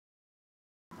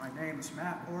My name is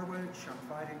Matt Horwich. I'm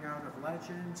fighting out of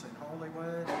Legends in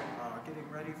Hollywood, getting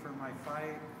ready for my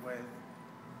fight with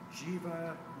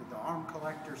Jiva, with the Arm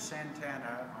Collector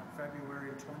Santana on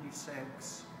February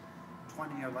 26,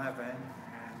 2011.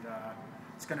 And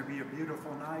it's going to be a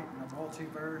beautiful night in the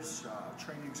multiverse.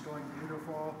 Training's going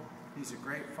beautiful. He's a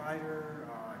great fighter.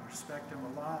 I respect him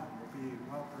a lot. We'll be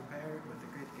well prepared with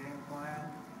a good game plan.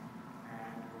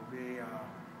 And it will be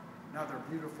another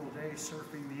beautiful day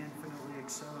surfing the infinitely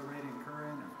accelerating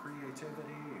current of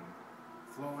creativity,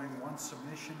 flowing one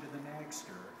submission to the next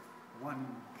or one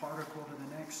particle to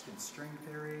the next in string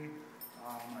theory.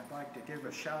 I'd like to give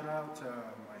a shout out to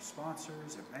my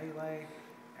sponsors at Melee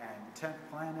and 10th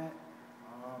Planet.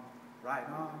 Right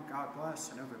on, God bless,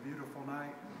 and have a beautiful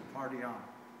night. Party on.